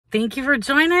Thank you for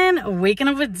joining Waking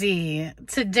Up with D.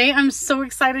 Today, I'm so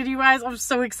excited, you guys. I'm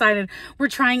so excited. We're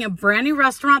trying a brand new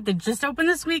restaurant that just opened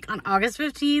this week on August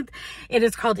 15th. It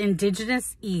is called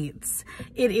Indigenous Eats.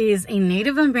 It is a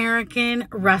Native American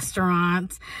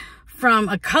restaurant from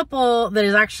a couple that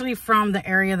is actually from the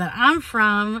area that I'm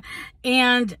from.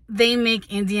 And they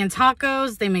make Indian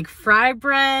tacos. They make fry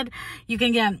bread. You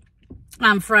can get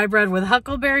fry bread with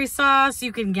huckleberry sauce.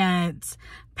 You can get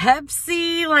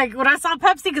Pepsi, like when I saw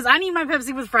Pepsi, because I need my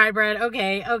Pepsi with fried bread.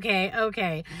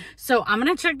 Okay. So I'm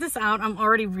gonna check this out. I'm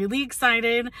already really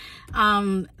excited.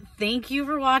 Thank you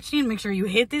for watching. Make sure you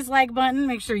hit this like button.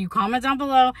 Make sure you comment down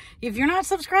below. If you're not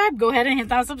subscribed, go ahead and hit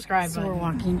that subscribe button. So we're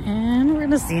walking in. We're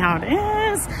gonna see how it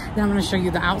is. Then I'm gonna show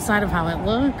you the outside of how it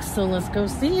looks. So let's go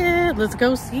see it. Let's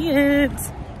go see it.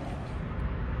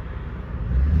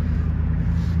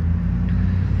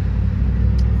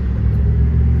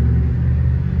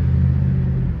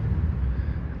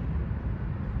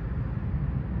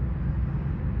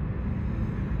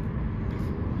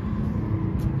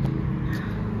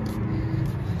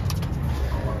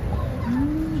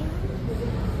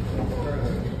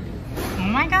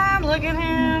 Oh my God, look at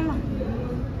him.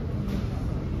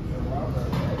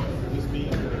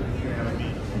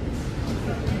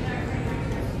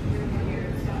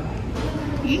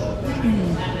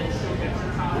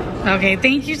 Okay,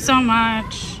 thank you so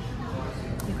much.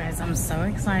 You guys, I'm so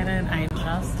excited. I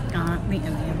just got the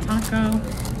Indian taco.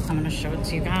 I'm gonna show it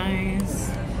to you guys.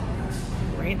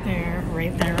 Right there.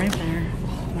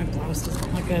 Oh, my blouse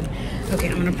doesn't look good. Okay,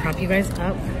 I'm gonna prop you guys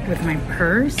up with my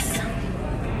purse.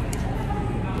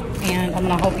 And I'm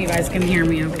gonna hope you guys can hear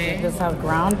me, okay? This has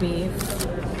ground beef,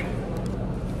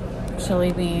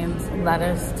 chili beans,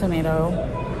 lettuce, tomato,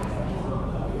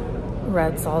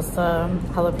 red salsa,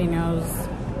 jalapenos,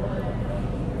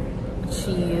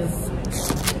 cheese,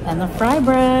 and the fry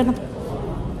bread.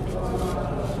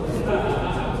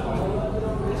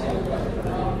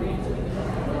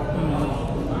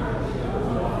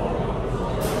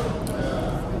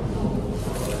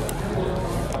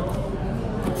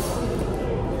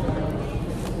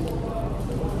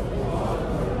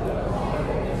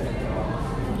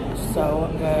 So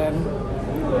good.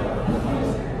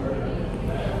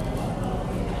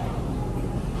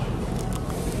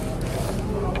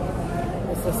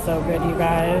 This is so good, you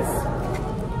guys.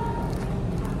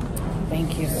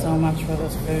 Thank you so much for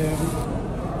this food.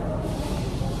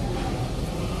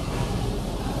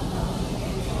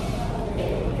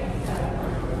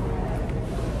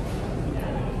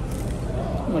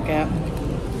 Look at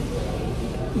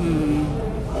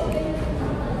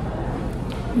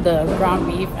the ground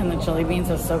beef and the chili beans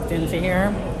have soaked into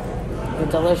here. The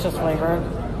delicious flavor.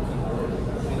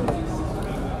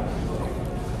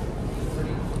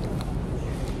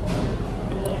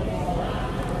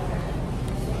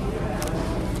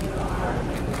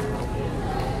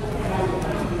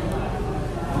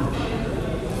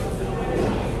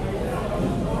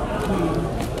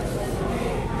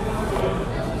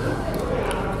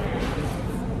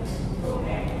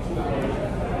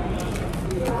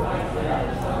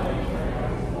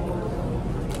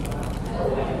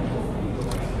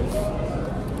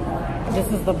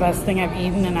 This is the best thing I've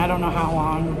eaten in I don't know how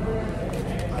long.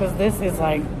 Because this is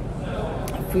like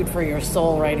food for your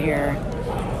soul right here.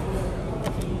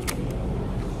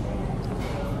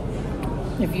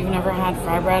 If you've never had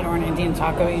fry bread or an Indian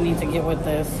taco, you need to get with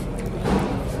this.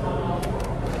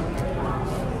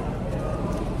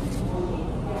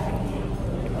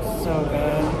 So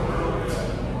good.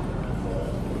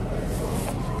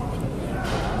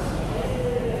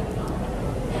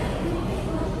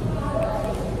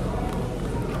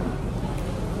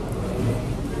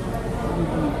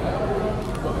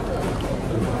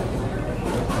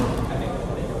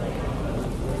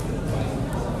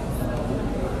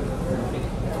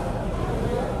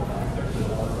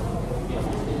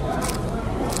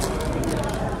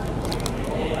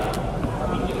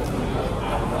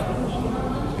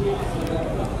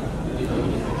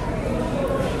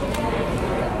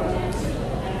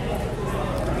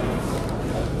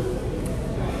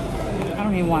 I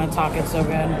don't even want to talk, it's so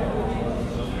good.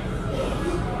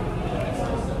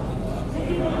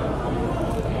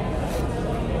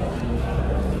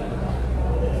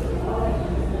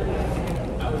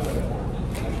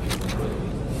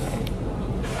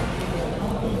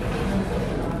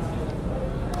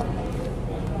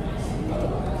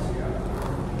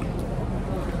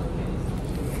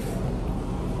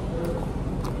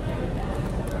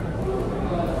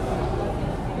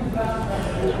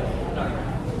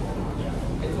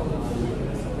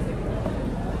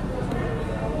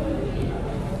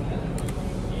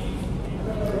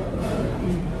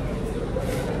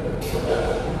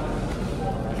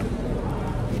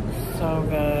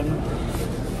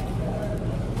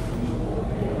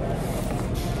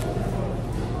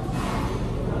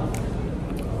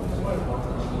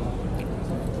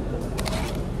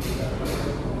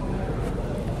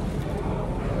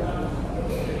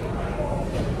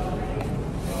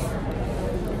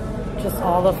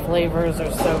 All the flavors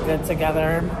are so good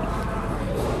together.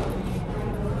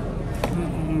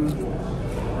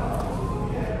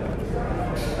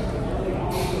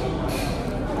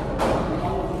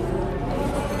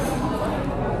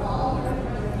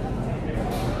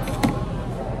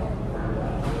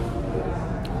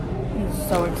 I'm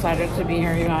so excited to be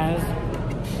here, you guys.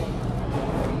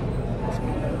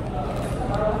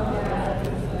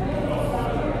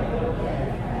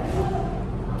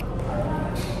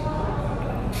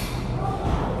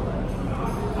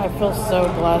 I feel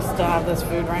so blessed to have this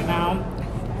food right now.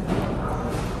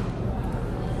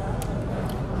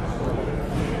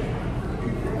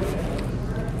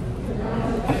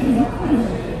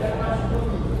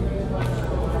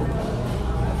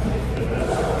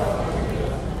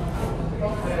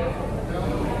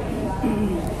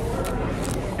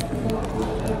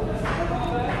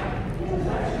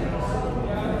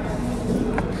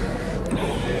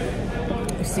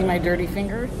 You see my dirty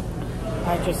finger?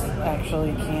 I just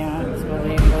actually can't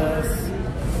believe this.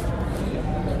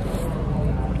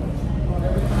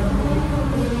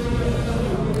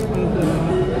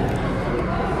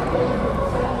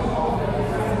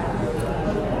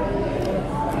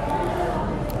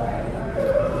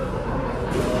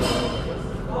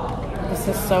 This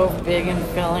is so big and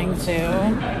filling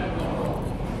too.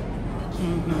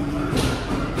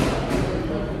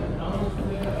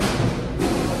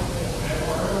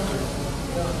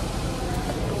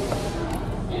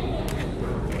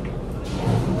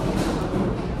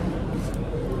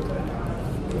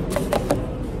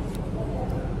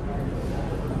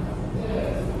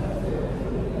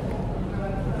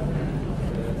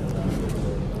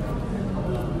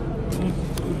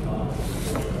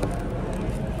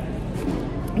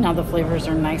 Now the flavors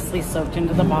are nicely soaked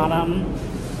into the bottom. You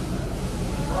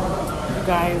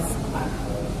guys,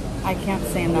 I can't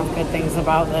say enough good things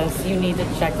about this. You need to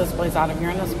check this place out if you're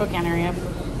in the Spokane area.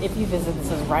 If you visit,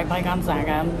 this is right by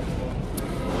Gonzaga.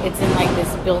 It's in like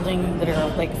this building that are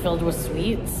like filled with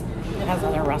suites. It has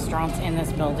other restaurants in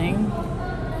this building.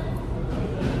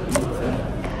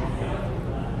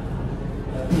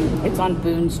 It's on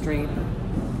Boone Street.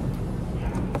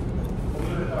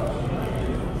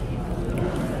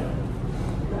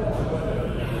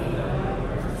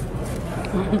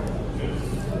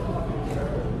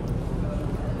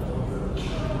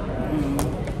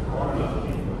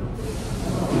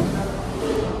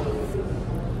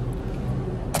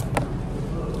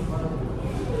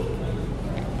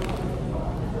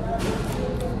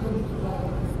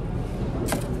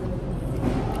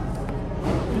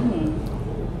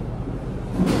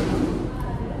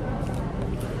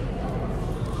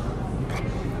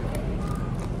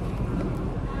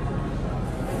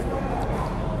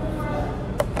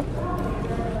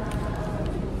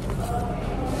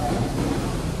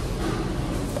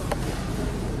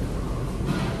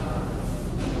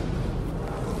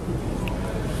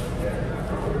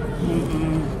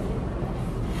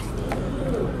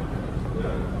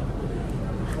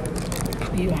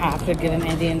 You have to get an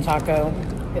Indian taco.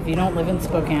 If you don't live in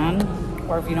Spokane,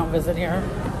 or if you don't visit here,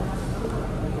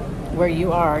 where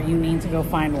you are, you need to go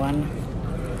find one.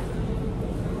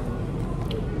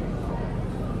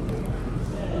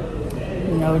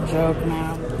 No joke,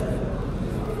 man.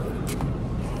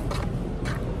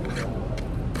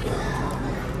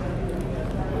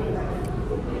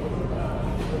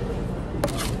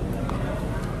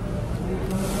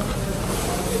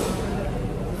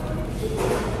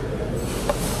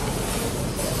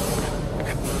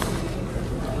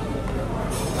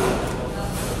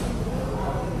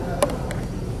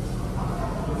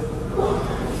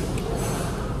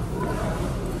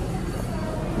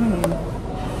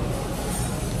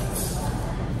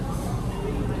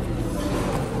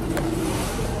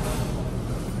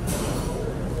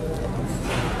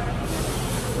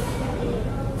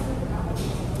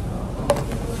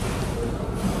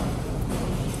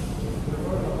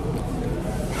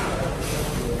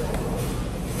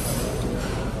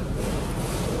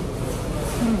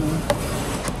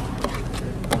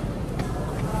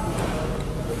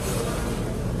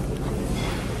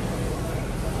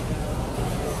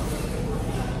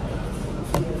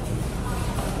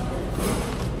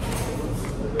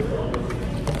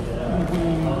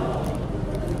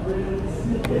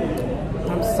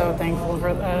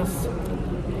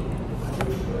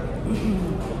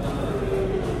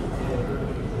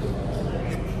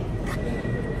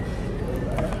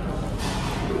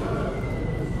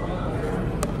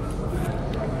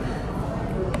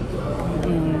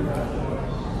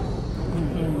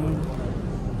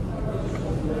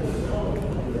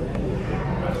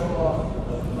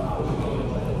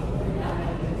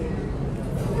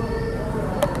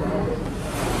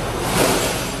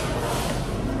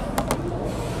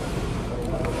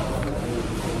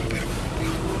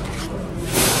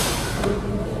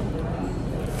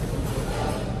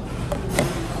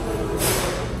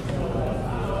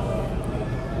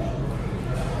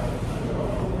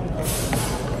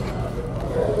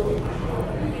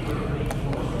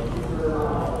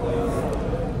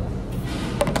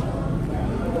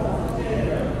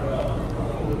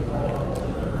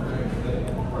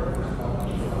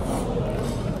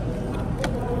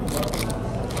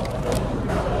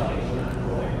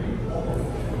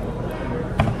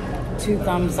 2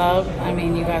 thumbs up. I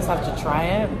mean, you guys have to try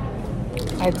it.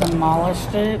 I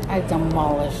demolished it. I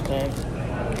demolished it.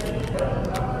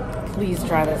 Please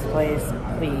try this place.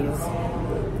 Please.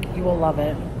 You will love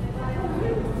it.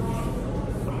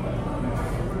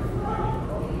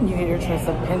 You get your choice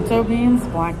of pinto beans,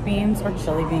 black beans, or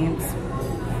chili beans.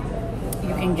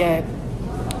 You can get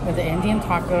with the Indian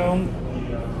taco.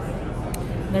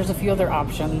 There's a few other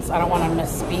options. I don't want to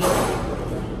misspeak,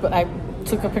 but I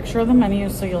took a picture of the menu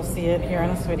so you'll see it here in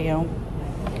this video.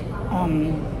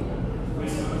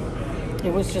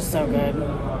 It was just so good.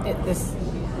 This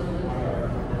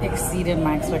exceeded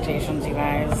my expectations, you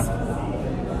guys.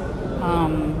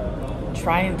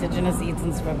 Try Indigenous Eats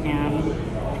in Spokane,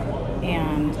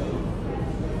 and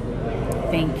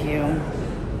thank you.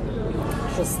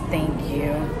 Just thank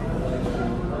you.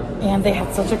 And they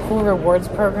had such a cool rewards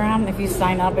program. If you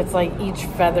sign up, it's like each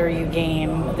feather you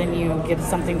gain, then you get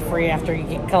something free after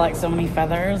you collect so many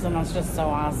feathers, and that's just so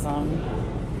awesome.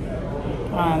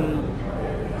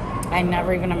 I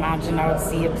never even imagined I would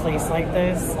see a place like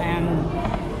this, and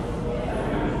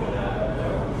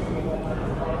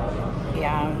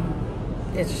yeah,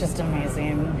 it's just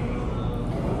amazing.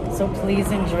 So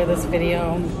please enjoy this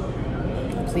video.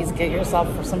 Please get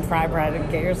yourself some fry bread and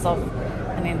get yourself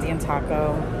an Indian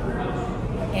taco.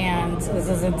 And this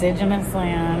is Indigenous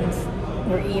land.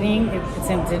 We're eating, it's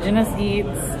Indigenous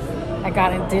Eats. I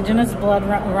got Indigenous blood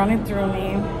running through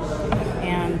me,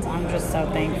 and I'm just so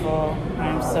thankful.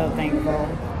 I'm so thankful.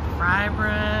 Fry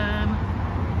bread,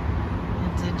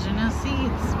 Indigenous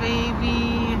Eats,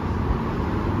 baby.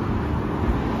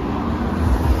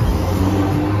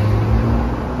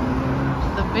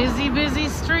 The busy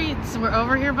streets. We're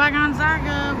over here by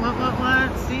Gonzaga.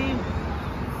 What? See,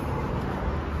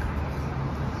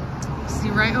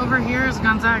 right over here is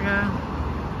Gonzaga.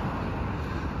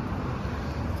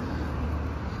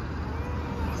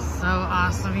 So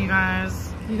awesome, you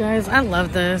guys. You guys, I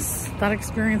love this. That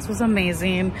experience was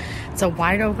amazing. It's a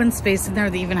wide open space in there.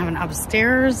 They even have an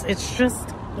upstairs. It's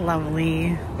just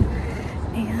lovely.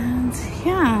 And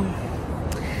yeah.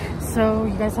 So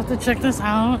you guys have to check this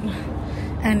out.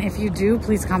 And if you do,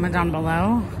 please comment down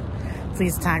below.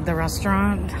 Please tag the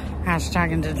restaurant,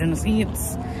 hashtag Indigenous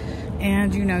Eats.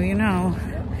 And you know.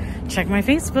 Check my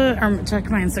Facebook, or check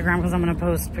my Instagram, because I'm going to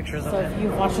post pictures of it. So if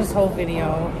you've watched this whole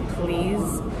video,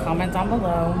 please comment down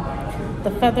below.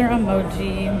 The feather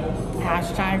emoji,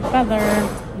 hashtag feather.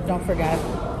 Don't forget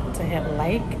to hit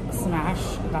like, smash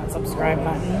that subscribe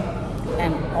button.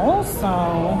 And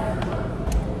also,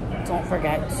 don't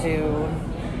forget to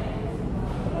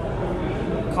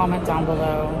comment down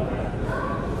below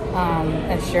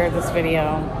and share this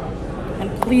video.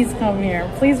 And please come here.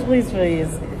 Please.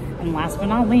 And last but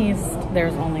not least,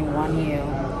 there's only one you.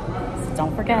 So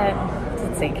don't forget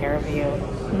to take care of you.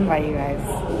 Bye, you guys.